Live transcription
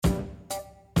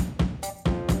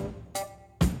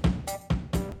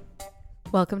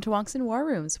Welcome to Wonks and War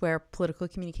Rooms, where political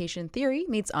communication theory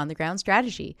meets on-the-ground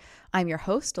strategy. I'm your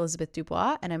host, Elizabeth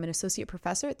Dubois, and I'm an associate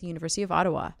professor at the University of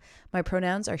Ottawa. My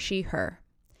pronouns are she, her.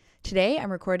 Today,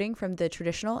 I'm recording from the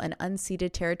traditional and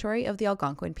unceded territory of the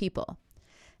Algonquin people.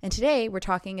 And today, we're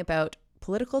talking about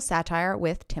political satire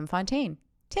with Tim Fontaine.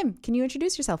 Tim, can you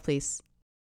introduce yourself, please?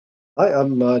 Hi,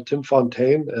 I'm Tim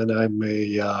Fontaine, and I'm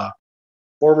a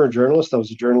former journalist. I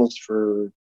was a journalist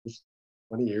for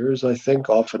 20 years, I think,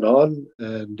 off and on.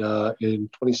 And in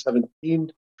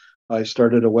 2017, I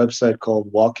started a website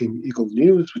called Walking Eagle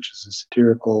News, which is a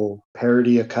satirical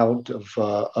parody account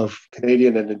of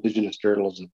Canadian and Indigenous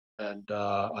journalism. And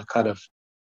I kind of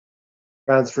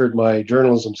transferred my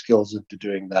journalism skills into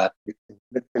doing that,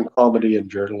 mixing comedy and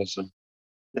journalism.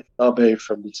 Abe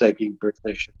from the Saugeen First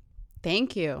Nation.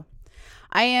 Thank you.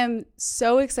 I am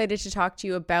so excited to talk to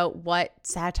you about what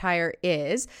satire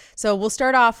is. So we'll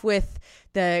start off with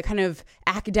the kind of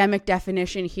academic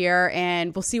definition here,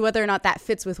 and we'll see whether or not that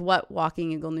fits with what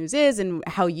Walking Eagle News is and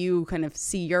how you kind of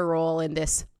see your role in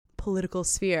this political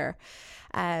sphere.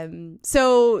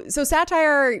 So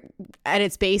satire at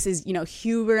its base is,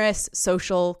 humorous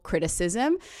social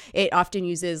criticism. It often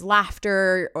uses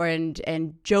laughter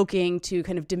and joking to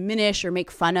kind of diminish or make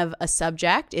fun of a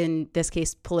subject, in this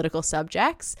case, political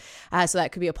subjects. So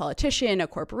that could be a politician, a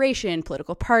corporation,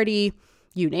 political party,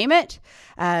 you name it.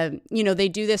 They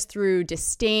do this through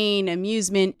disdain,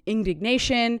 amusement,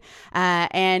 indignation,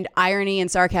 and irony and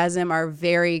sarcasm are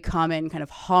very common kind of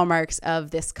hallmarks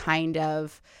of this kind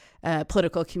of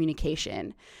political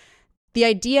communication. The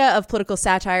idea of political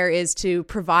satire is to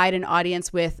provide an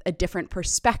audience with a different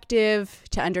perspective,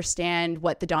 to understand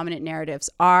what the dominant narratives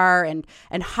are, and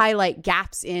highlight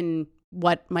gaps in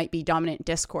what might be dominant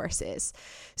discourses.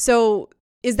 So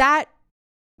is that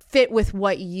fit with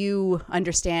what you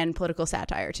understand political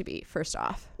satire to be, first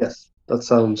off? Yes, that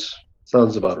sounds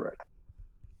about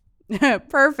right.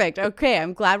 Perfect. Okay,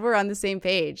 I'm glad we're on the same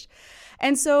page.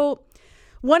 And so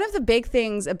one of the big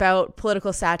things about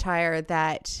political satire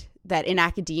that in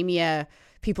academia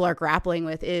people are grappling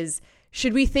with is,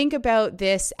 should we think about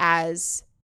this as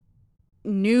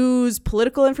news,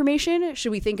 political information?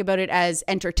 Should we think about it as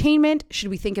entertainment? Should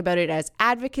we think about it as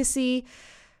advocacy?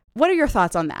 What are your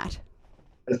thoughts on that?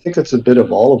 I think it's a bit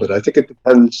of all of it. I think it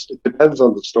depends. It depends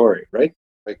on the story, right?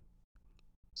 Like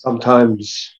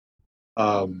sometimes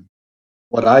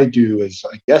what I do is,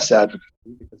 I guess, advocacy,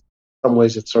 because in some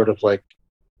ways it's sort of like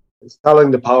it's telling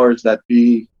the powers that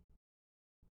be,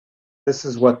 this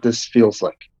is what this feels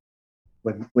like.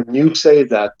 When you say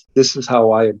that, this is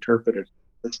how I interpret it.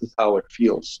 This is how it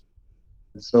feels.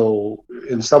 And so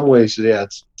in some ways, yeah,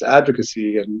 it's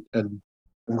advocacy, and I'm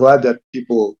glad that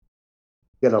people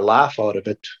get a laugh out of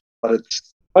it. But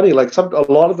it's funny, like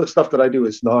a lot of the stuff that I do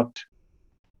is not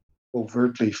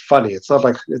overtly funny. It's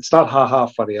not haha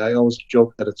funny. I always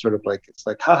joke that it's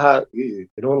like haha,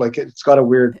 like it's got a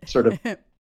weird sort of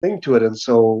thing to it. And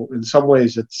so in some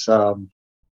ways it's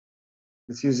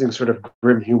using sort of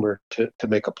grim humor to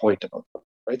make a point about them,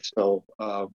 right? So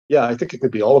yeah, I think it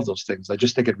could be all of those things. I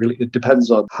just think it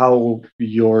depends on how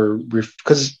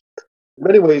because in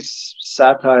many ways,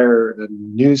 satire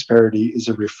and news parody is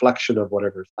a reflection of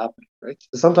whatever's happening, right?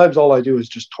 So sometimes all I do is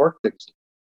just torque things.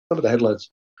 Some of the headlines,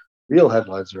 real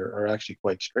headlines, are actually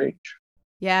quite strange.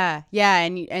 Yeah,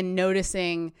 and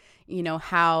noticing,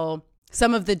 how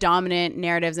some of the dominant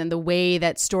narratives and the way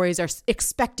that stories are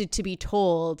expected to be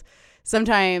told,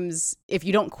 sometimes if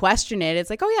you don't question it, it's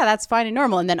like, oh yeah, that's fine and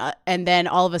normal. And then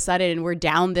all of a sudden we're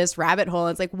down this rabbit hole.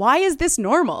 It's like, why is this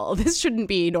normal? This shouldn't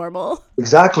be normal.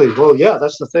 Exactly. Well, yeah,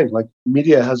 that's the thing. Like,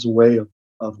 media has a way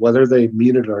of whether they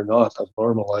mean it or not, of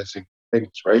normalizing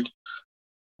things, right?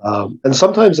 And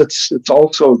sometimes it's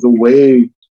also the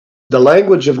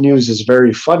language of news is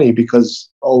very funny, because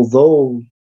although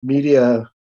media,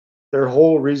 their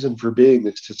whole reason for being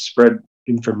is to spread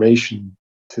information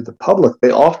to the public,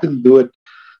 they often do it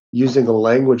using a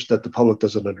language that the public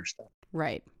doesn't understand.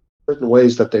 Right. Certain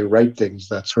ways that they write things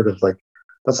that sort of like,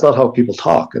 that's not how people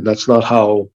talk, and that's not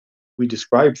how we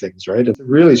describe things, right? It's a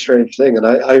really strange thing. And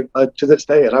I to this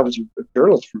day, and I was a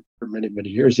journalist for many, many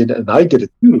years, and I did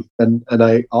it too. And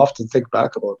I often think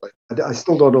back about, like, I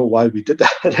still don't know why we did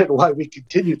that and why we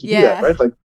continue to do that, right?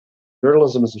 Like,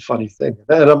 journalism is a funny thing,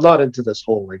 and I'm not into this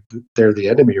whole like they're the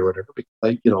enemy or whatever.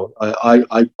 Because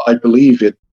I believe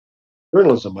in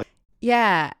journalism.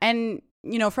 Yeah, and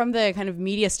from the kind of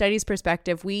media studies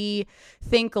perspective, we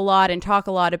think a lot and talk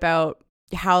a lot about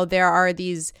how there are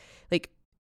these like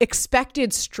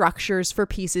expected structures for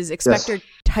pieces, expected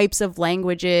types of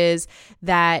languages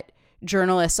that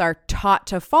journalists are taught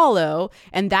to follow,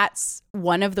 and that's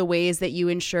one of the ways that you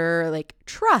ensure like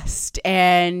trust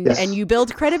and you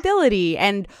build credibility,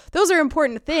 and those are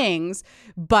important things.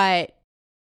 But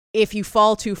if you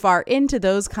fall too far into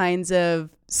those kinds of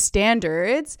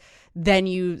standards, then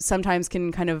you sometimes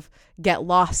can kind of get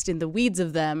lost in the weeds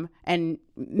of them and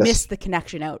miss the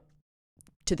connection out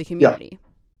to the community.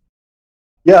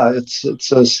 Yeah,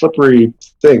 it's a slippery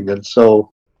thing. And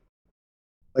so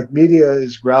like media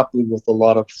is grappling with a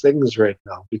lot of things right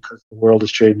now because the world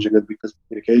is changing and because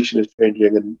communication is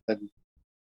changing and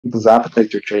people's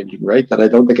appetites are changing, right? And I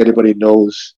don't think anybody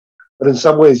knows. But in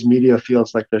some ways, media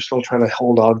feels like they're still trying to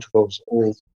hold on to those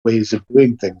old ways of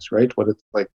doing things, right? When it's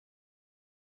like,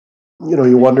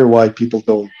 you wonder why people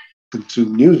don't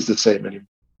consume news the same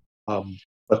anymore.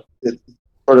 But it's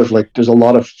sort of like there's a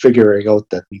lot of figuring out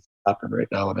that needs to happen right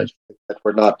now, and I just think that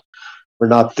we're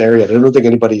not there yet. I don't think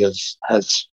anybody has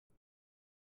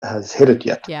hit it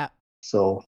yet. Yeah.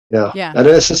 So yeah. And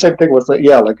it's the same thing with like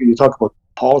you talk about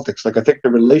politics. Like I think the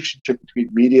relationship between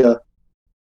media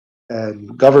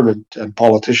and government and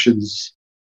politicians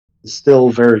is still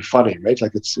very funny, right?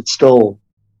 Like it's still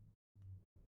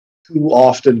too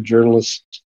often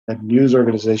journalists and news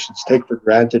organizations take for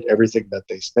granted everything that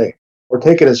they say, or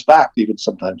take it as fact even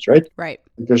sometimes, right? Right.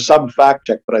 There's some fact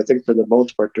check, but I think for the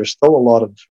most part, there's still a lot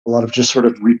of just sort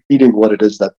of repeating what it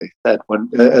is that they said,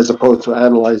 as opposed to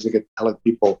analyzing it, telling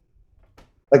people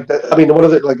like that. I mean, one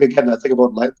of the again, I think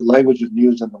about the language of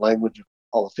news and the language of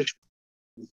politicians.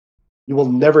 You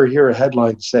will never hear a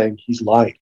headline saying he's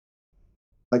lying.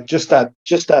 Like just that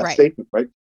right. Statement, right?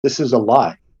 This is a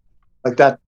lie. Like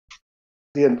that.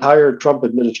 The entire Trump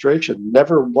administration,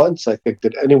 never once, I think,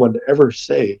 did anyone ever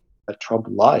say that Trump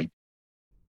lied.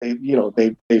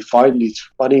 They find these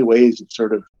funny ways of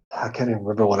sort of, I can't even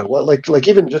remember what it was, like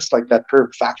even just like that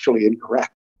term factually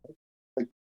incorrect. Like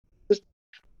just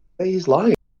say he's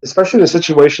lying. Especially in a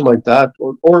situation like that,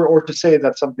 or to say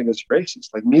that something is racist.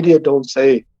 Like media don't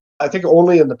say, I think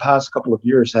only in the past couple of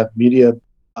years have media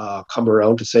come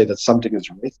around to say that something is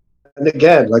racist. And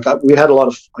again, we had a lot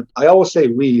of, I always say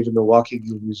we, even though Walking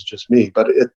News is just me, but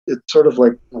it's sort of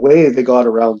like the way they got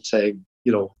around saying,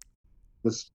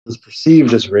 was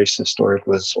perceived as racist,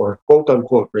 or quote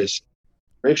unquote racist,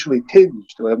 racially tinged.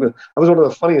 I mean, that was one of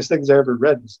the funniest things I ever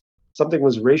read. Something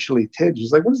was racially tinged.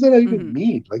 It's like, what does that even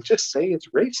mean? Like, just say it's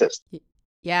racist.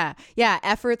 Yeah.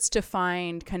 Efforts to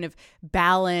find kind of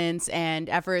balance and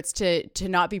efforts to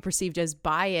not be perceived as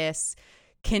bias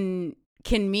can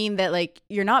mean that like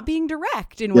you're not being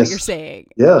direct in what you're saying.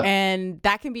 Yeah. And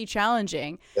that can be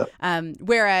challenging. Yep.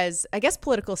 Whereas I guess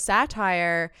political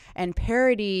satire and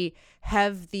parody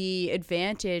have the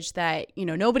advantage that,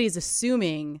 nobody's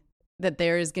assuming that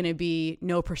there is going to be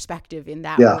no perspective in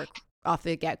that work off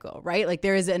the get-go, right? Like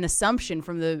there is an assumption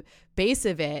from the base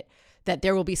of it that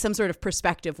there will be some sort of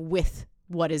perspective with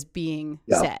what is being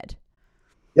said.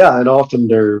 Yeah. And often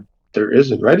there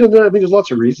isn't, right? And there's lots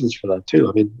of reasons for that too.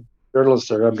 I mean,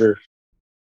 journalists are under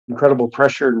incredible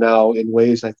pressure now in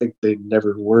ways I think they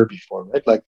never were before, right?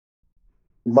 Like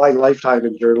in my lifetime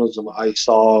in journalism, I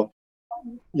saw,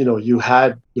 you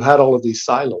had all of these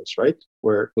silos, right?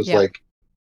 Where it was like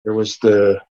there was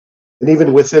and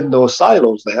even within those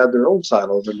silos, they had their own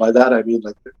silos. And by that, I mean,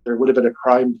 like there would have been a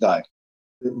crime guy,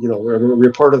 a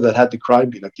reporter that had the crime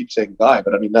beat. I keep saying guy,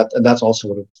 but I mean that's also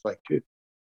what it was like too.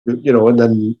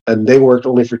 And they worked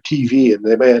only for TV, and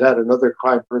they may have had another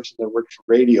crime person that worked for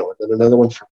radio, and then another one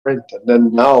for print, and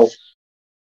then now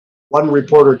one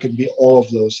reporter can be all of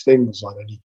those things on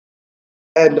any,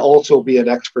 and also be an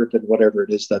expert in whatever it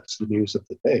is that's the news of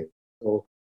the day. So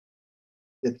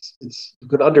it's you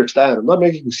can understand. I'm not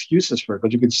making excuses for it,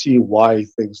 but you can see why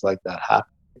things like that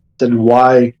happen, and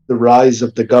why the rise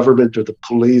of the government or the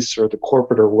police or the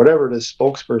corporate or whatever it is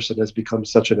spokesperson has become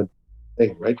such a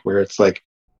thing, right? Where it's like,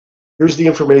 here's the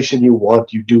information you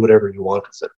want, you do whatever you want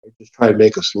with it. Right? Just try and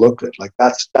make us look good. Like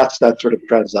that's that sort of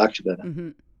transaction that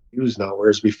I use now.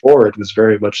 Whereas before it was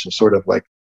very much the sort of like,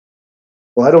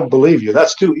 well, I don't believe you.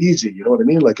 That's too easy. You know what I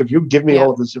mean? Like if you give me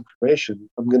all of this information,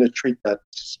 I'm going to treat that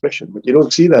suspicion. But you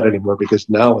don't see that anymore because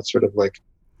now it's sort of like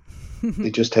they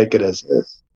just take it as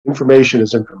information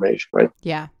is information, right?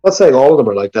 Yeah. I'm not saying all of them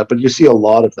are like that, but you see a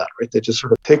lot of that, right? They just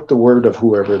sort of take the word of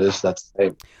whoever it is that's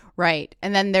saying. Right.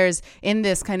 And then there's in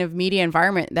this kind of media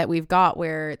environment that we've got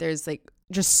where there's like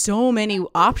just so many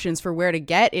options for where to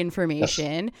get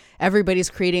information. Yes. Everybody's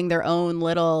creating their own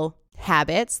little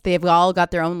habits. They've all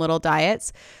got their own little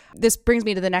diets. This brings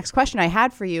me to the next question I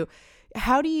had for you.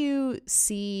 How do you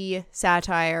see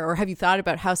satire, or have you thought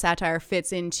about how satire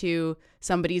fits into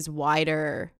somebody's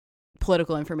wider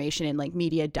political information and like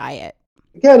media diet?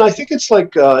 again, I think it's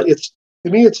like it's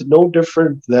to me, it's no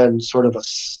different than sort of a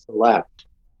slant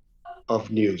of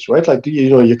news, right? Like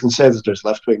you can say that there's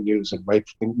left wing news and right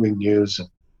wing news and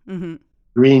Hmm.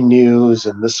 green news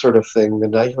and this sort of thing,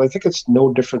 and I think it's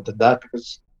no different than that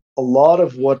because a lot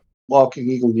of what Walking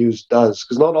Eagle News does,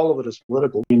 because not all of it is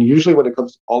political. I mean, usually when it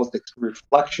comes to politics,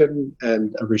 reflection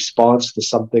and a response to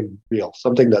something real,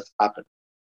 something that's happened,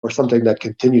 or something that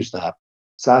continues to happen.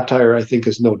 Satire, I think,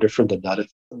 is no different than that.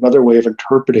 It's another way of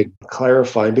interpreting,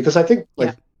 clarifying, because I think, Yeah.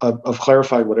 like, of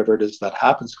clarifying whatever it is that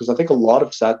happens, because I think a lot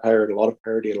of satire and a lot of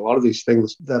parody and a lot of these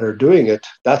things that are doing it,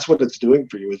 that's what it's doing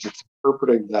for you, is it's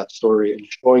interpreting that story and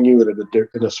showing you it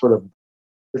in a sort of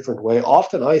different way.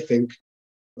 Often, I think,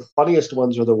 the funniest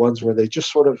ones are the ones where they just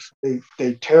sort of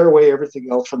they tear away everything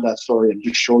else from that story and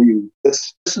just show you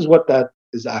this is what that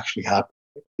is actually happening.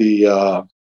 The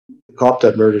cop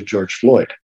that murdered George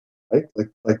Floyd, right?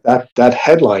 Like that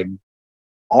headline.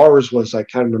 Ours was, I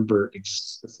can't remember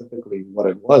specifically what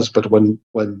it was, but when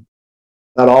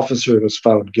that officer was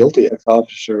found guilty,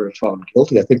 ex-officer was found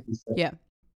guilty, I think he said, Yeah.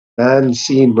 "Man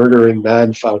seen murdering,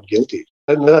 man found guilty,"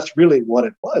 and that's really what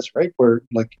it was, right? Where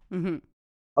like, Hmm.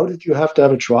 how did you have to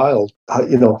have a trial?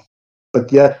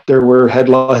 But yet there were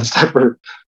headlines that were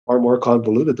far more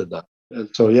convoluted than that. And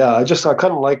so, yeah, I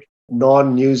kind of like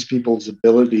non-news people's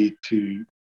ability to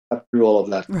cut through all of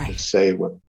that and Right. just say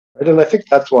what, right? And I think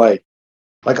that's why,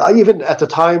 like, I even at the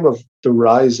time of the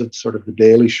rise of sort of the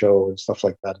Daily Show and stuff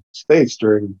like that in the States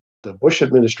during the Bush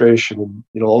administration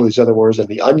and all these other wars and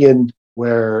the Onion,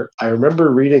 where I remember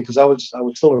reading because I was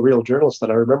still a real journalist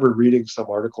and I remember reading some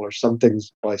article or some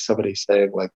things by somebody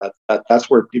saying like that's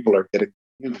where people are getting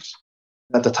news.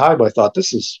 At the time, I thought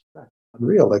this is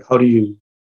unreal. Like, why do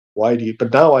you?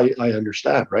 But now I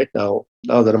understand. Right now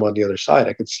that I'm on the other side,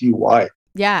 I can see why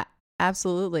Yeah,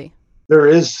 absolutely. there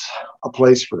is a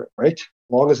place for it. Right, as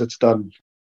long as it's done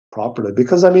properly.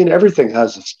 Because I mean, everything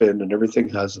has a spin and everything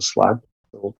has a slant.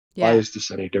 So why Yeah. is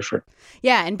this any different?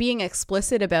 Yeah, and being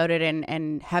explicit about it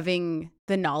and having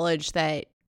the knowledge that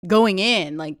going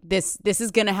in like this is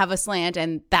going to have a slant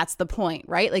and that's the point,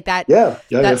 right? Like Yeah, yeah,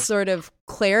 that yeah, sort of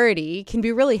clarity can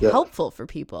be really yeah. helpful for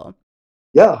people.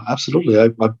 Yeah, absolutely. I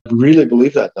really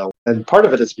believe that now. And part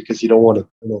of it is because you don't want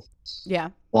to, Yeah.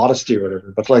 modesty or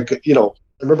whatever. But like, I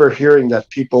remember hearing that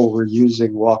people were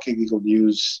using Walking Eagle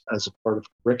News as a part of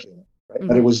curriculum, right?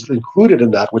 And it Hmm. was included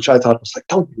in that, which I thought was like,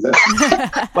 don't do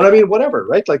that. But I mean, whatever,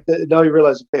 right? Like now you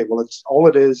realize, okay, well, it's all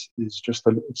it is just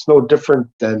it's no different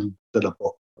than a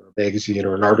book or a magazine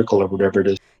or an article or whatever it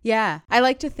is. Yeah, I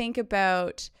like to think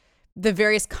about the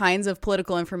various kinds of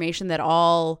political information that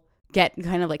all get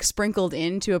kind of like sprinkled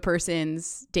into a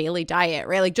person's daily diet,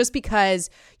 right? Like just because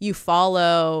you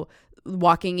follow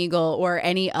Walking Eagle or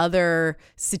any other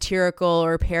satirical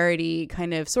or parody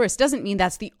kind of source doesn't mean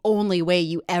that's the only way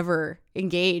you ever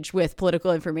engage with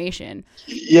political information.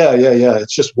 Yeah, yeah, yeah.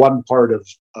 It's just one part of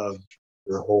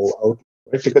your whole outlook,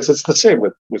 right? Because it's the same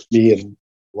with me and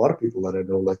a lot of people that I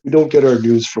know. Like, we don't get our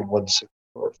news from one single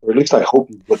source, or at least I hope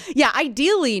we would. Yeah,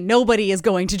 ideally, nobody is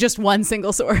going to just one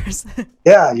single source.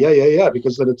 Yeah, yeah, yeah, yeah.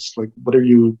 Because then it's like,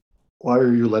 why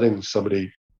are you letting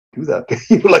somebody do that to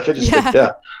you? Like, I just think, Yeah.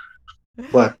 yeah.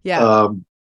 But Yeah. on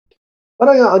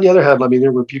the other hand, I mean,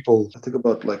 there were people. I think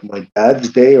about like my dad's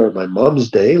day or my mom's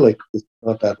day, like it's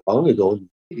not that long ago in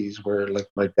the 80s, where like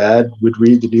my dad would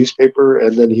read the newspaper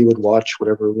and then he would watch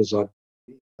whatever was on.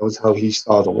 That was how he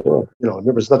saw the world. And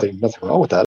there was nothing wrong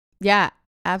with that. Yeah,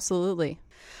 absolutely.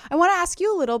 I want to ask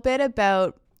you a little bit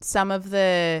about some of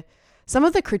the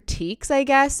critiques, I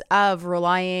guess, of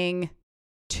relying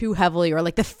too heavily or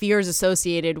like the fears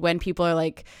associated when people are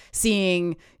like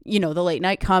seeing, the late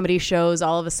night comedy shows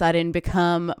all of a sudden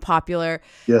become popular.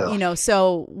 Yeah,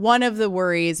 So one of the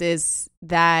worries is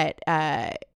that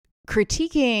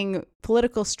critiquing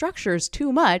political structures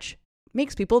too much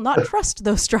makes people not trust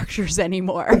those structures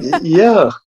anymore.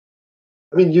 yeah.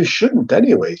 I mean, you shouldn't,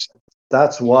 anyways.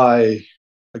 That's why,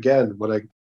 again, when I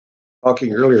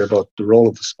talking earlier about the role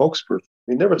of the spokesperson.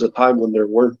 I mean, there was a time when there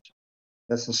weren't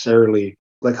necessarily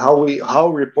like how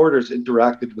reporters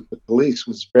interacted with the police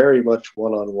was very much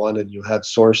one on one, and you had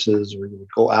sources, or you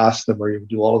would go ask them, or you would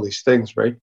do all of these things,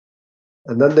 right?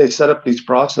 And then they set up these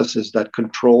processes that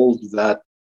controlled that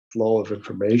flow of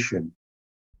information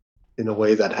in a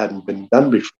way that hadn't been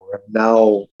done before.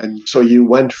 And so you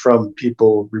went from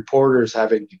reporters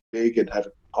having to dig and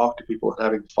having to talk to people and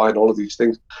having to find all of these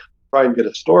things, try and get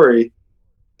a story,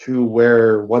 to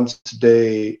where once a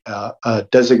day a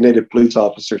designated police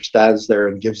officer stands there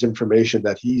and gives information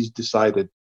that he's decided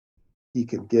he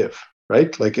can give,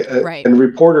 right? Like, Right. and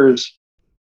reporters,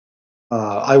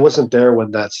 I wasn't there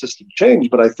when that system changed,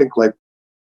 but I think like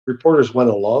reporters went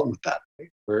along with that, right?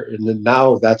 Where and then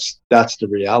now that's the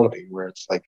reality where it's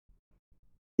like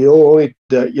he'll only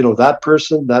that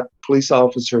person, that police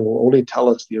officer will only tell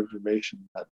us the information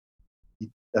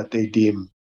that they deem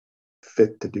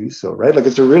fit to do so, right? Like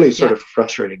it's a really sort of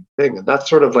frustrating thing, and that's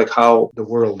sort of like how the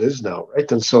world is now,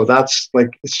 right? And so that's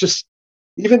like it's just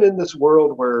even in this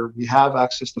world where we have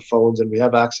access to phones and we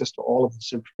have access to all of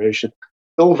this information,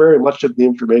 still very much of the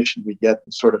information we get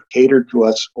is sort of catered to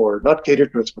us, or not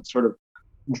catered to us, but sort of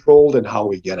controlled in how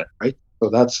we get it, right? So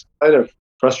that's kind of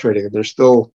frustrating, and there's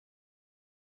still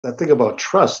that thing about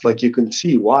trust. Like you can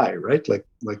see why, right? Like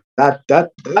that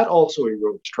also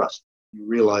erodes trust. You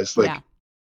realize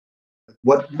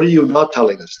what are you not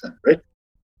telling us then, right?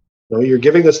 You're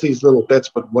giving us these little bits,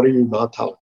 but what are you not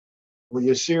telling? When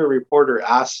you see a reporter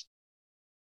ask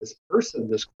this person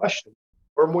this question,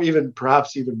 or more, even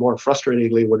perhaps even more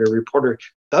frustratingly, when a reporter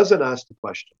doesn't ask the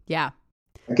question. Yeah.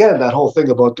 Again, that whole thing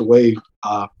about the way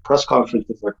press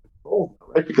conferences are controlled,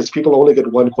 right? Because people only get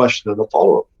one question and a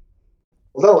follow-up.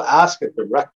 Well, they'll ask a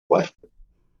direct question.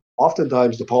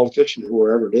 Oftentimes, the politician,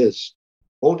 whoever it is,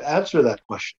 won't answer that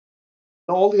question.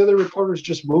 All the other reporters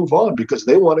just move on because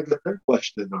they want to get their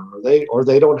question, or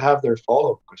they don't have their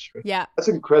follow-up question. Yeah, that's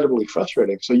incredibly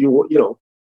frustrating. So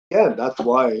again, that's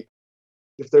why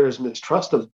if there is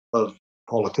mistrust of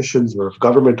politicians or of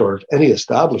government or of any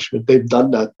establishment, they've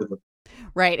done that to them.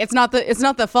 Right. It's not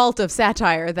the fault of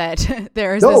satire that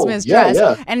there is this mistrust.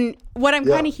 Yeah. And what I'm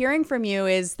kind of hearing from you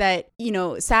is that,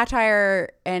 satire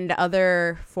and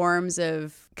other forms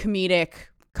of comedic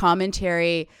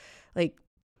commentary, like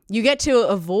you get to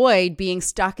avoid being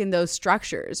stuck in those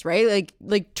structures, right?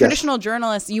 Like traditional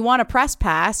journalists, you want a press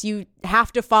pass, you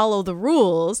have to follow the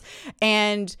rules.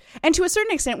 And to a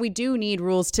certain extent, we do need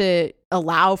rules to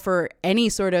allow for any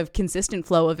sort of consistent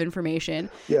flow of information.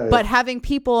 But having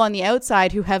people on the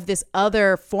outside who have this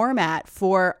other format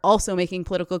for also making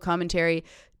political commentary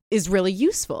is really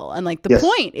useful. And like the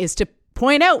point is to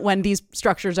point out when these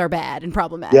structures are bad and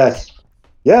problematic. Yes.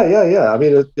 Yeah. I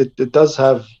mean, it does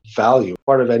have value.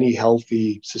 Part of any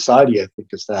healthy society, I think,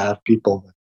 is to have people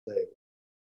that say,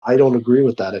 I don't agree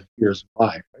with that, and here's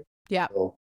why. Right? Yeah.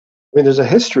 So, I mean, there's a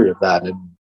history of that, and,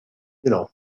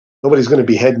 nobody's going to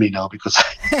behead me now because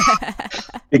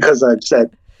I've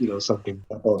said, something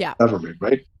about government,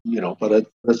 right? But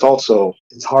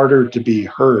it's harder to be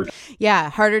heard. Yeah,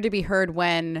 harder to be heard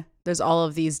when there's all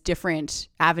of these different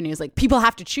avenues. Like people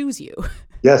have to choose you.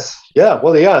 Yes. Yeah.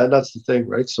 Well, yeah. And that's the thing,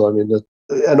 right? So, I mean,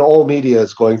 and all media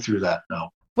is going through that now.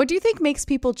 What do you think makes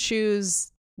people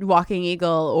choose Walking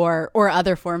Eagle or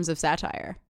other forms of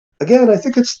satire? Again, I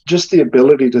think it's just the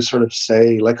ability to sort of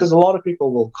say, like, because a lot of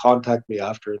people will contact me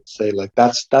after and say, like,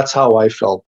 that's how I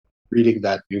felt reading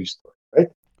that news story, right?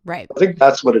 Right. I think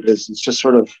that's what it is. It's just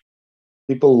sort of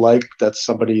people like that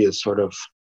somebody is sort of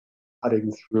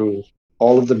cutting through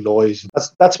all of the noise.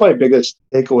 That's my biggest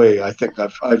takeaway. I think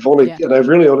I've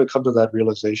really only come to that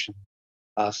realization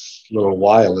last little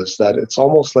while, is that it's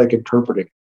almost like interpreting.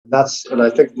 And I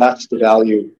think that's the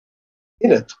value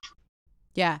in it.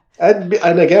 Yeah. And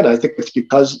again, I think it's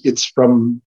because it's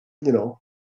from,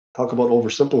 talk about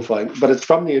oversimplifying, but it's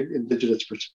from the Indigenous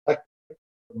perspective.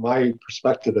 From my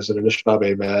perspective as an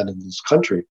Anishinaabe man in this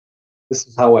country, this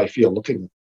is how I feel looking at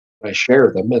it. I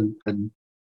share them, and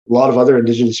a lot of other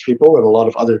Indigenous people and a lot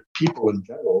of other people in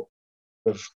general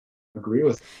agree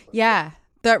with it. Yeah,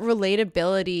 that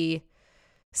relatability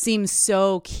seems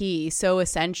so key, so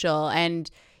essential. And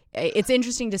it's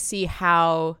interesting to see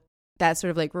how that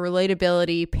sort of like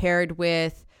relatability paired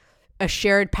with a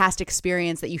shared past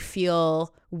experience that you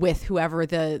feel with whoever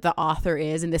the author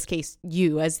is, in this case,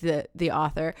 you as the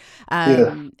author.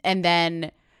 And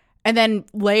then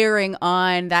layering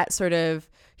on that sort of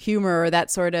humor, or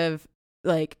that sort of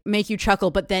like make you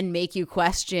chuckle but then make you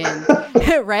question.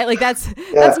 Right? Like that's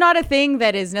not a thing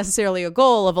that is necessarily a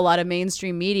goal of a lot of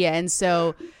mainstream media. And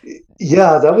so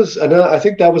I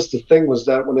think that was the thing, was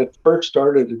that when it first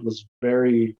started, it was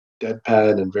very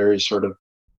deadpan and very sort of,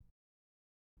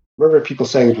 I remember people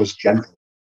saying it was gentle.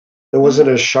 It wasn't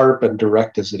as sharp and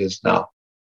direct as it is now,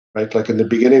 right? Like in the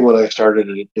beginning when I started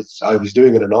it, I was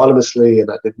doing it anonymously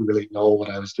and I didn't really know what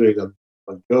I was doing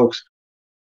on jokes.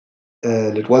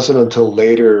 And it wasn't until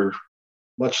later,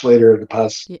 much later in the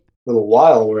past little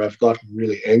while, where I've gotten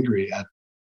really angry at,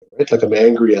 right? Like I'm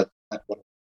angry at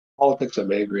politics,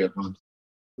 I'm angry at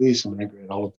police, I'm angry at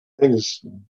all of the things.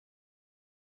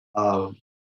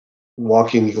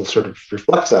 Walking Eagle sort of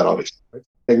reflects that, obviously. Right?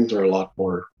 Things are a lot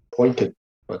more pointed,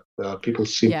 but people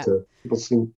seem to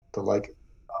like it.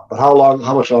 But how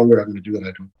much longer I'm going to do it, I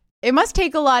don't know. it must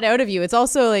take a lot out of you. It's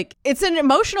also like, it's an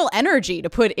emotional energy to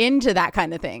put into that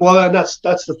kind of thing. Well, and that's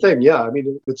the thing. Yeah,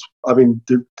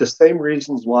 the same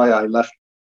reasons why I left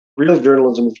real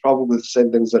journalism is probably the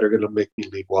same things that are going to make me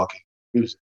leave walking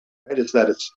music. Right? It's that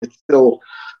it's still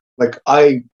like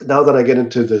now that I get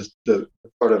into the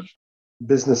sort of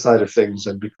business side of things,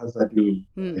 and because I do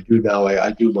now,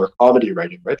 I do more comedy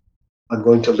writing. Right, I'm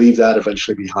going to leave that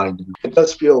eventually behind. And it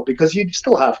does feel, because you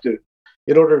still have to,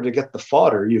 in order to get the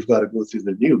fodder, you've got to go through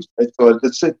the news. Right?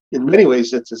 So in many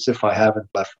ways, it's as if I haven't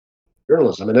left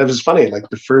journalism. And it was funny, like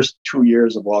the first 2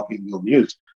 years of Walking Real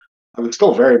News, I was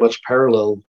still very much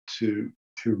parallel to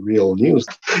real news.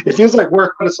 It feels like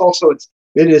work, but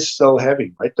it is so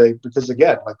heavy, right? Because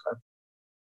again, like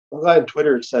one guy on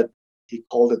Twitter said, he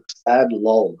called it sad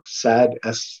lull, sad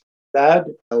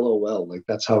LOL. Like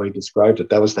that's how he described it.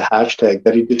 That was the hashtag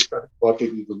that he described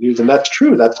Walking Real News, and that's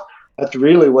true. That's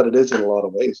really what it is in a lot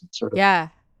of ways. It's sort of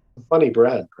a funny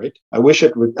brand, right? I wish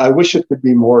it could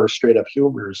be more straight up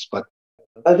humorous, but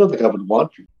I don't think I would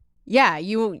want to. Yeah,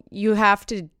 you have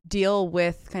to deal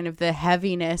with kind of the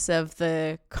heaviness of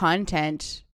the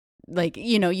content. Like,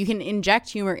 you know, you can inject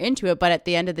humor into it, but at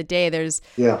the end of the day, there's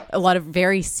a lot of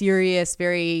very serious,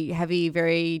 very heavy,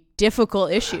 very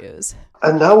difficult issues.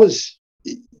 And that was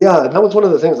one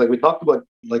of the things, like we talked about,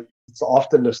 like it's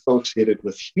often associated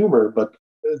with humor, but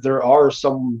there are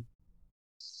some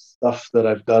stuff that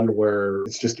I've done where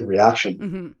it's just a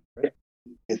reaction, right?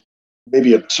 It may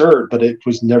be absurd, but it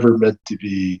was never meant to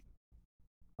be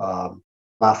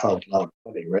laugh out loud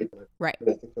funny, right? Right.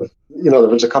 There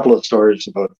was a couple of stories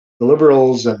about the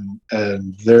Liberals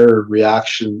and their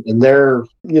reaction and their,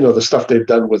 the stuff they've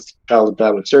done with Child and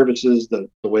Family Services, the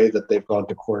way that they've gone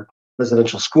to court,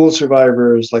 residential school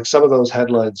survivors. Like some of those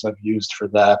headlines I've used for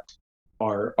that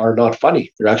are not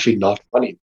funny. They're actually not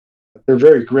funny. They're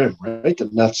very grim, right?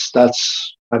 And that's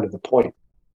kind of the point.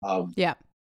 So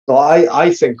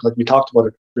I think, like we talked about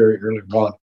it very early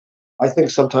on, I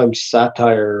think sometimes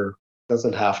satire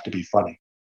doesn't have to be funny.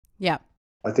 Yeah.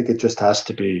 I think it just has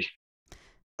to be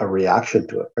a reaction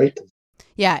to it, right?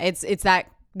 Yeah, it's that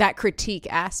critique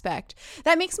aspect.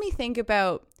 That makes me think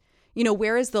about,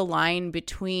 where is the line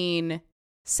between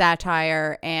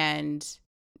satire and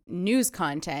news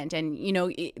content? And,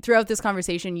 throughout this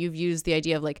conversation, you've used the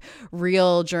idea of like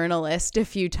real journalist a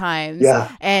few times.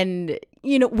 Yeah. And,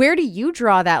 where do you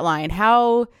draw that line?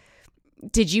 How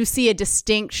did you see a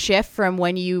distinct shift from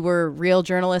when you were real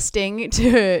journalisting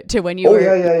to when you were?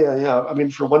 Yeah. I mean,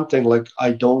 for one thing, like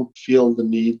I don't feel the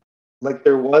need, like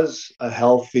there was a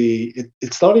healthy,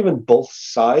 it's not even both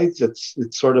sides. It's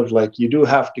sort of like you do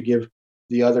have to give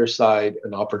the other side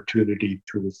an opportunity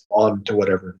to respond to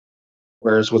whatever.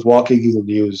 Whereas with Walking Eagle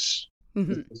News,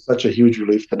 it's such a huge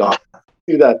relief to not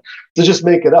do that, to just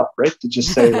make it up, right? To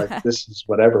just say like, this is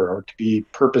whatever, or to be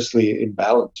purposely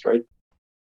imbalanced, right?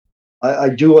 I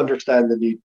do understand the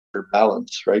need for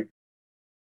balance, right?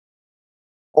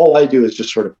 All I do is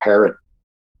just sort of parrot.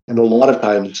 And a lot of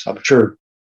times, I'm sure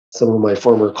some of my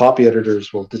former copy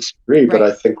editors will disagree, but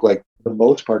I think like for the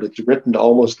most part, it's written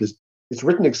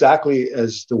exactly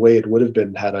as the way it would have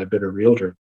been had I been a real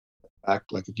journalist.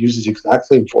 Like it uses the exact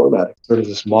same format, sort of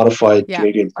this modified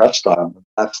Canadian press style.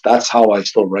 That's how I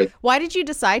still write. Why did you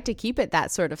decide to keep it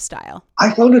that sort of style?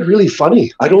 I found it really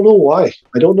funny. I don't know why.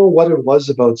 I don't know what it was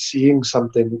about seeing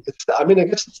something. I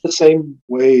guess it's the same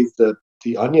way that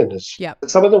The Onion is. Yeah.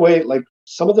 Some of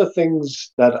the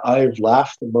things that I've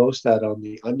laughed the most at on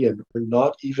The Onion are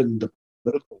not even the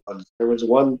political ones. There was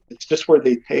one, it's just where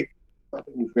they take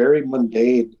something very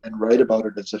mundane and write about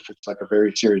it as if it's like a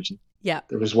very serious. Yeah.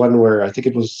 There was one where I think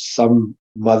it was some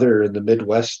mother in the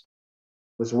Midwest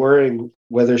was worrying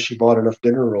whether she bought enough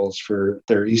dinner rolls for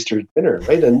their Easter dinner,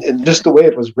 right? And just the way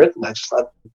it was written, I just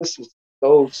thought, this is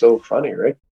so funny,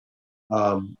 right?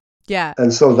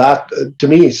 And so that, to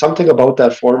me, something about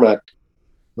that format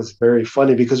was very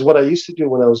funny, because what I used to do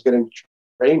when I was getting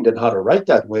trained in how to write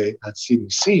that way at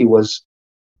CBC was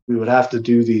we would have to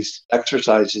do these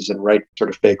exercises and write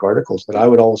sort of fake articles, but I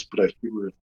would always put a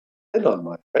humorous spin on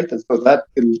mine, right? And so that,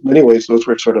 in many ways, those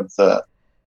were sort of the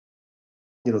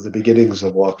beginnings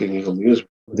of Walking Eagle News,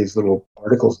 these little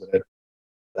articles that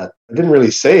I didn't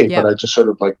really say, but I just sort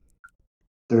of like,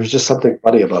 there was just something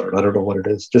funny about it. I don't know what it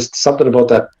is. Just something about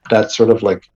that sort of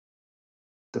like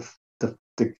the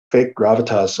fake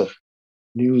gravitas of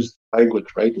news language,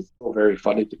 right? It's still very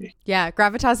funny to me. Yeah,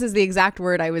 gravitas is the exact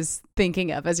word I was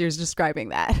thinking of as you were describing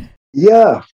that.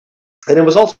 Yeah. And it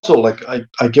was also like, I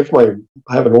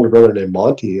have an older brother named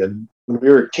Monty, and when we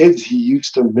were kids, he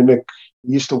used to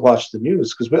watch the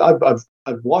news, because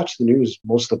I've watched the news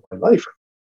most of my life.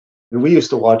 And we used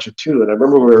to watch it too. And I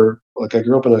remember I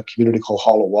grew up in a community called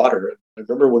Hollow Water. And I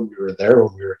remember when we were there,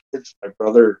 when we were kids, my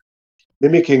brother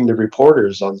mimicking the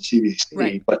reporters on CBC,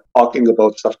 Right. but talking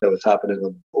about stuff that was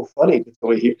happening. Oh, funny the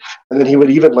way and then he would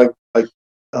even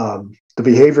the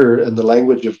behavior and the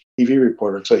language of TV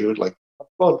reporters. So he would like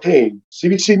Fontaine,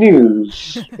 CBC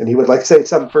News, and he would like say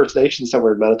some First Nation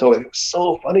somewhere in Manitoba. It was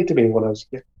so funny to me when I was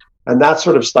a kid, and that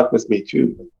sort of stuck with me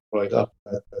too. Growing up,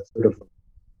 that sort of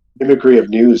mimicry of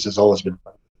news has always been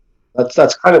fun.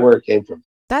 That's kind of where it came from.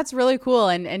 That's really cool,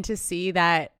 and to see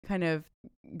that kind of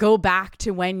go back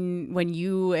to when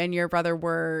you and your brother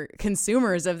were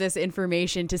consumers of this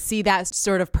information, to see that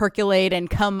sort of percolate and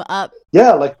come up.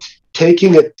 Yeah, like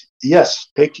taking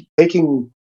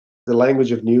the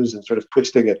language of news and sort of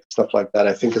twisting it, stuff like that,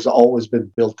 I think has always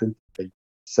been built into a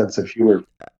sense of humor.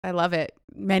 I love it.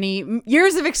 Many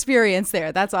years of experience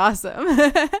there. That's awesome.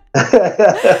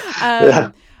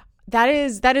 Yeah.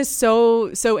 That is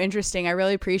so interesting. I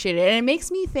really appreciate it. And it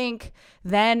makes me think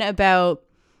then about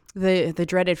the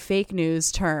dreaded fake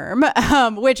news term,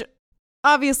 which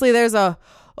obviously there's a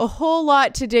whole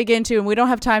lot to dig into, and we don't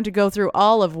have time to go through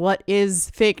all of what is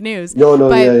fake news. No,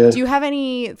 but yeah. Do you have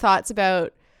any thoughts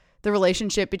about the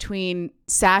relationship between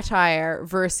satire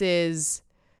versus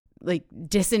like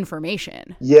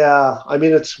disinformation? Yeah, I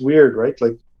mean, it's weird, right?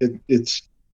 Like it's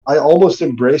I almost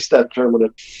embraced that term when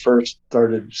it first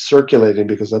started circulating,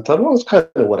 because I thought, well, it's kind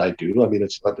of what I do. I mean,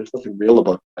 there's nothing real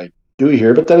about what I do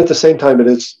here. But then at the same time, it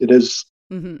is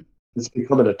Mm-hmm. it's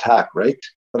become an attack, right?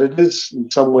 But it is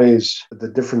in some ways the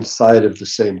different side of the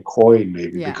same coin,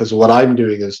 maybe, because what I'm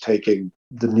doing is taking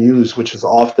the news, which is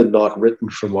often not written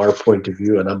from our point of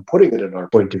view, and I'm putting it in our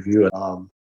point of view.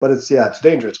 But it's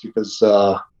dangerous, because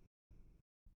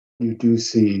you do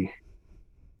see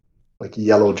like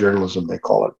yellow journalism, they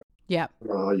call it. Yeah.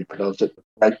 You pronounce it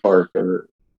Breitbart or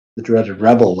the dreaded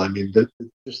Rebel. I mean, it's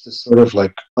just this sort of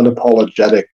like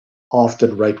unapologetic,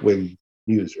 often right-wing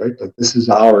news, right? Like this is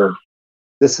for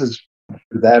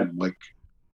them. Like,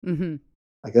 Mm-hmm.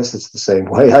 I guess it's the same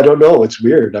way. I don't know. It's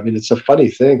weird. I mean, it's a funny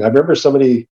thing. I remember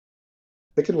somebody,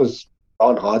 I think it was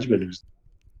Don Hodgman, who's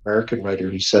an American writer,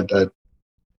 who said that,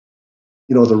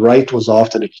 the right was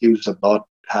often accused of not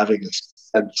having a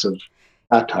sense of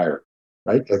satire,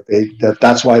 right? Like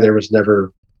that's why there was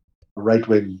never a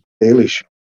right-wing Daily Show.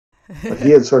 But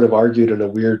he had sort of argued in a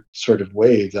weird sort of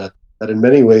way that in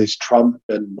many ways Trump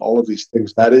and all of these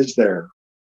things, that is their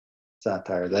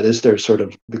satire. That is their sort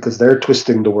of, because they're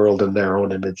twisting the world in their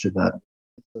own image, and that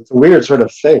it's a weird sort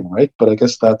of thing, right? But I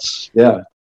guess that's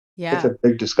it's a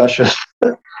big discussion.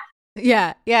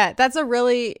 Yeah. That's a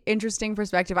really interesting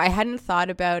perspective. I hadn't thought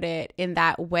about it in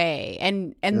that way.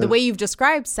 And the way you've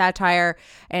described satire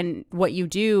and what you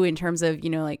do in terms of,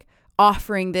 like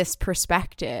offering this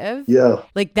perspective. Yeah.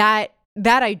 Like that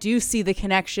I do see the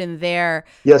connection there.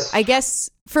 Yes. I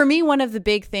guess for me, one of the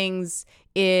big things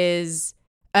is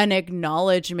an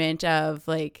acknowledgement of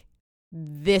like,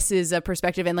 this is a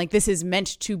perspective, and like this is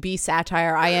meant to be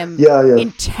satire. I am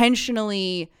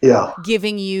intentionally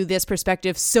giving you this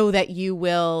perspective so that you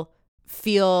will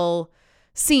feel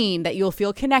seen, that you'll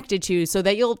feel connected to, so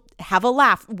that you'll have a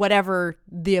laugh, whatever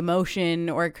the emotion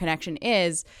or connection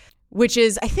is, which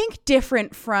is, I think,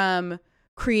 different from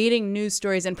creating news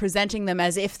stories and presenting them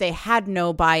as if they had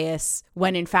no bias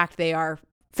when in fact they are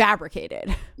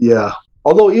fabricated. Yeah.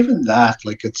 Although even that,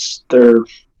 like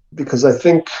because I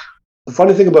think the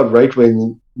funny thing about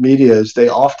right-wing media is they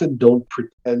often don't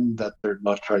pretend that they're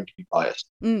not trying to be biased.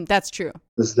 That's true.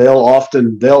 Because they'll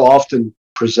often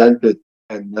present it,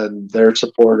 and then their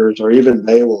supporters or even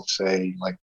they will say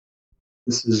like,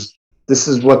 this is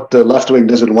what the left wing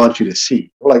doesn't want you to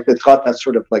see. Like they've got that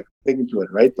sort of like thing to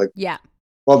it, right? Like, yeah.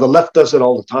 Well, the left does it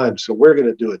all the time, so we're going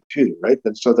to do it too, right?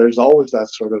 And so there's always that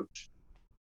sort of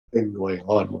thing going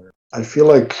on where I feel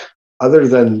like, other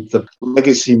than the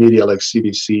legacy media like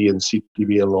CBC and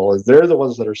CTV and all, they're the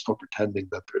ones that are still pretending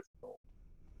that there's no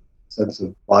sense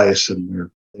of bias in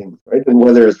their things, right? And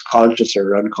whether it's conscious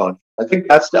or unconscious. I think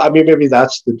maybe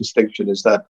that's the distinction, is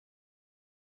that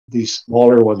these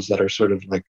smaller ones that are sort of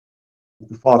like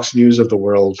the Fox News of the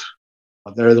world,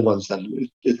 they're the ones that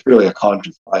it's really a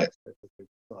conscious bias.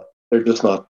 They're just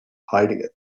not hiding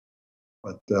it.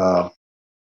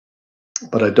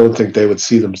 But I don't think they would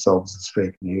see themselves as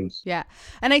fake news. Yeah.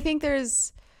 And I think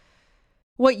there's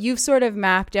what you've sort of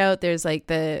mapped out. There's like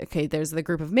there's the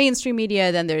group of mainstream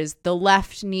media, then there's the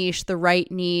left niche, the right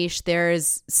niche,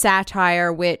 there's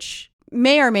satire, which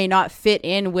may or may not fit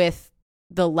in with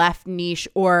the left niche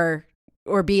or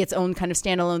be its own kind of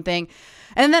standalone thing.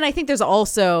 And then I think there's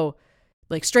also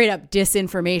like straight up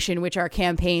disinformation, which are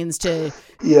campaigns to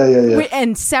Yeah.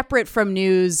 and separate from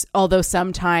news, although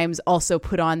sometimes also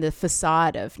put on the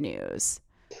facade of news.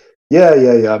 Yeah.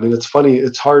 I mean, it's funny.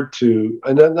 It's hard to,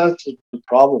 and then that's the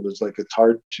problem is like, it's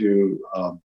hard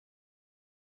to,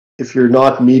 if you're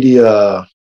not media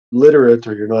literate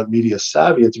or you're not media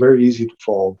savvy, it's very easy to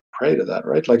fall prey to that,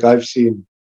 right? Like I see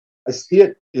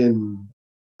it in,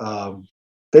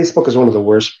 Facebook is one of the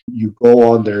worst. You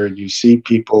go on there and you see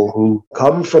people who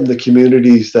come from the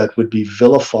communities that would be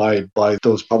vilified by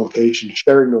those publications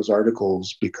sharing those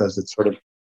articles because it's sort of,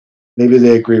 maybe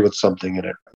they agree with something in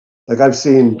it. Like I've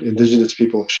seen Indigenous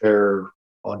people share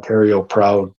Ontario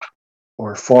Proud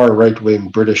or far right-wing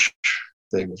British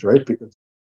things, right? Because,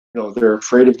 they're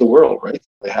afraid of the world, right?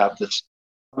 They have this,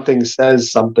 something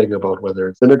says something about whether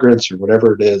it's immigrants or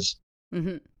whatever it is,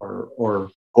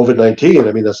 or COVID-19.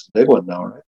 I mean, that's the big one now,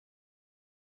 right?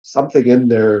 Something in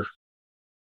there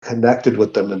connected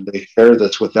with them, and they share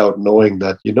this without knowing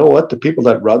that, you know what, the people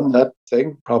that run that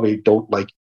thing probably don't like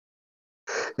it.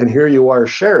 And here you are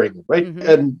sharing, right?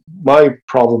 And my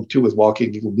problem too with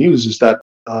Walking Eagle News is that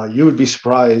you would be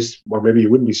surprised, or maybe you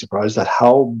wouldn't be surprised, at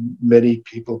how many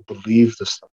people believe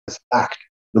this fact,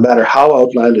 no matter how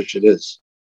outlandish it is.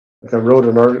 Like I wrote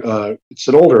it's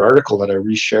an older article that I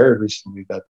reshared recently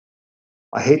that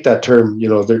I hate that term,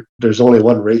 there's only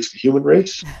one race, the human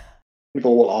race.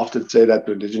 People will often say that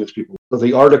to Indigenous people. So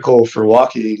the article for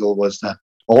Walking Eagle was that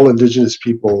all Indigenous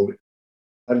people in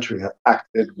the country have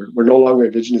acted. We're no longer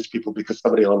Indigenous people because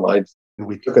somebody online, and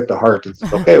we took it to heart and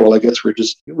said, okay, well, I guess we're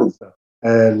just humans now.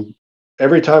 And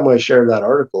every time I share that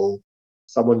article,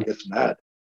 someone gets mad.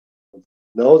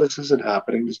 No, this isn't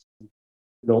happening.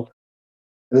 And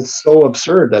it's so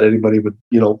absurd that anybody would,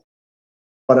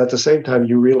 but at the same time,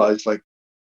 you realize, like,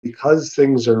 because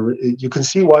things are, you can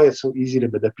see why it's so easy to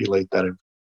manipulate that.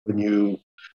 When you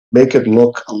make it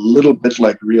look a little bit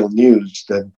like real news,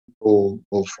 then people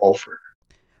will fall for it.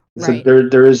 Right. So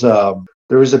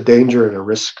there is a danger and a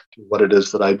risk to what it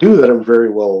is that I do that I'm very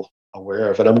well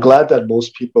aware of. And I'm glad that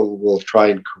most people will try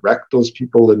and correct those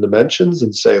people in the mentions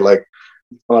and say, like,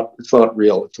 it's not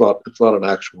real. It's not an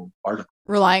actual article.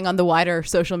 Relying on the wider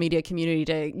social media community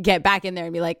to get back in there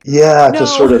and be like, yeah, no. To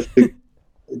sort of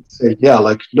say, yeah,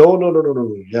 like,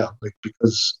 no. Yeah, like,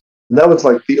 because that was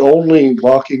like the only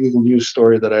Walking Eagle News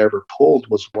story that I ever pulled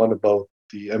was one about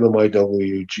the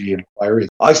MMIWG inquiry.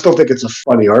 I still think it's a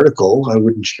funny article. I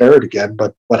wouldn't share it again,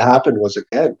 but what happened was,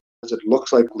 again, because it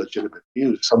looks like legitimate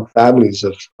news, some families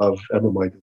of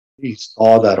MMIWG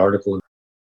saw that article.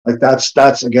 Like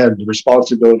that's again the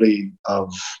responsibility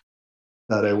of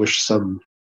that I wish some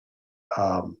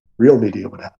real media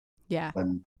would have. Yeah.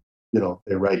 When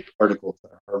they write articles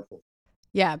that are harmful.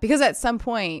 Yeah, because at some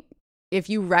point, if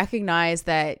you recognize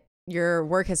that your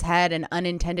work has had an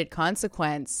unintended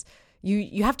consequence,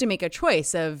 you have to make a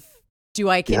choice of, do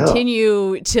I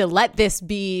continue to let this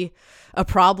be a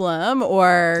problem,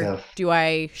 or do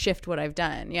I shift what I've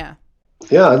done? Yeah.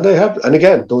 Yeah, and they have, and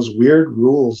again, those weird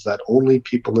rules that only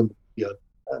people in the media.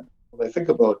 When I think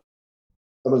about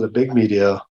some of the big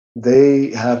media, they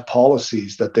have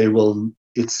policies that they will.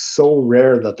 It's so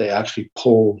rare that they actually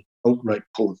outright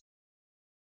pull it.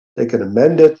 They can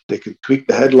amend it, they can tweak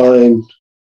the headline,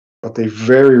 but they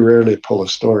very rarely pull a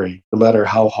story, no matter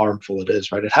how harmful it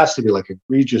is, right? It has to be like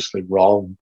egregiously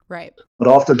wrong. Right. But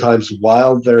oftentimes,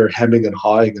 while they're hemming and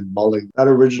hawing and mulling, that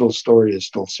original story is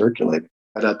still circulating.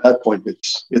 And at that point,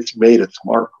 it's made its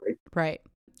mark, right? Right.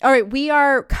 All right. We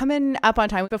are coming up on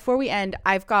time. Before we end,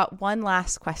 I've got one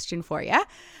last question for you.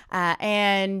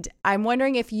 And I'm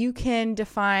wondering if you can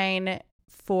define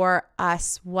for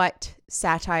us what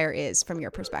satire is from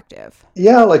your perspective.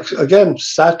 Yeah, like, again,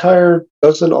 satire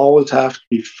doesn't always have to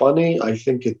be funny. I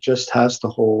think it just has to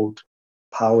hold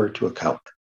power to account.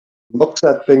 Looks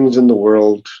at things in the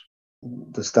world,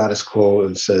 the status quo,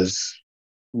 and says,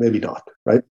 maybe not,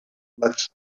 right?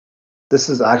 This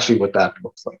is actually what that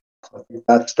looks like. So I think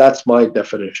that's my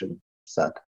definition of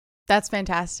satire. That's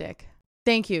fantastic.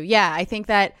 Thank you. Yeah, I think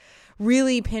that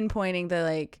really pinpointing the,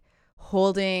 like,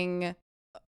 holding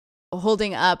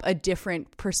up a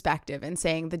different perspective and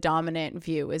saying the dominant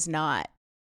view is not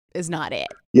it.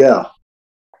 Yeah.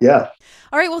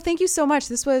 All right. Well, thank you so much.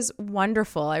 This was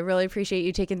wonderful. I really appreciate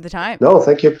you taking the time. No,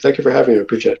 thank you. Thank you for having me. I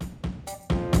appreciate it.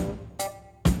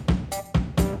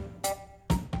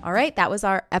 All right, that was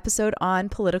our episode on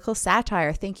political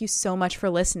satire. Thank you so much for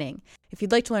listening. If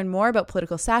you'd like to learn more about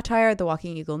political satire, the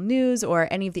Walking Eagle News, or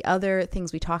any of the other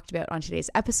things we talked about on today's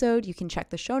episode, you can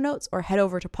check the show notes or head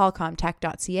over to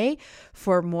polcomtech.ca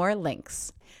for more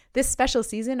links. This special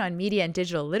season on media and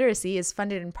digital literacy is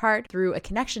funded in part through a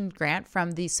connection grant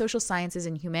from the Social Sciences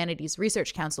and Humanities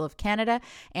Research Council of Canada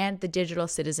and the Digital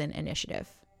Citizen Initiative.